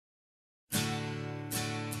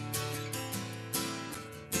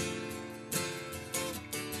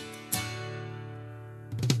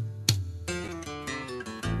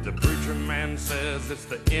man says it's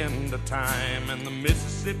the end of time, and the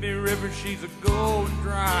Mississippi River, she's a going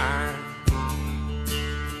dry.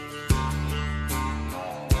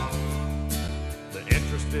 The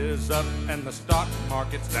interest is up and the stock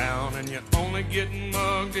market's down, and you're only getting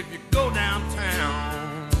mugged if you go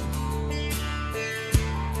downtown.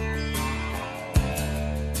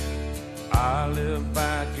 I live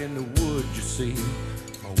back in the woods, you see,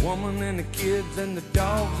 my woman and the kids and the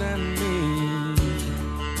dogs and me.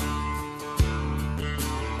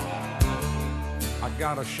 I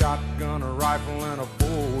got a shotgun, a rifle, and a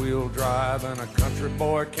four-wheel drive, and a country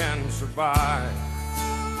boy can survive.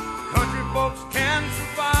 Country folks can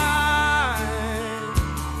survive.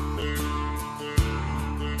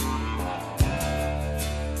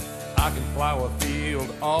 I can plow a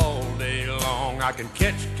field all day long. I can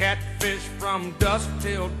catch catfish from dusk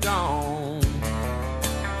till dawn.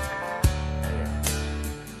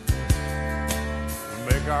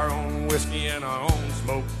 We make our own whiskey and our own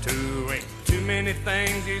smoke too. Ain't too many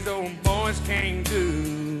things these old boys can't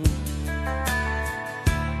do.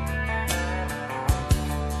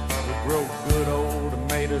 We grow good old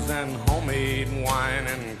tomatoes and homemade wine,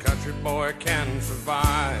 and country boy can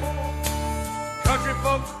survive. Country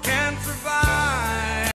folks can survive.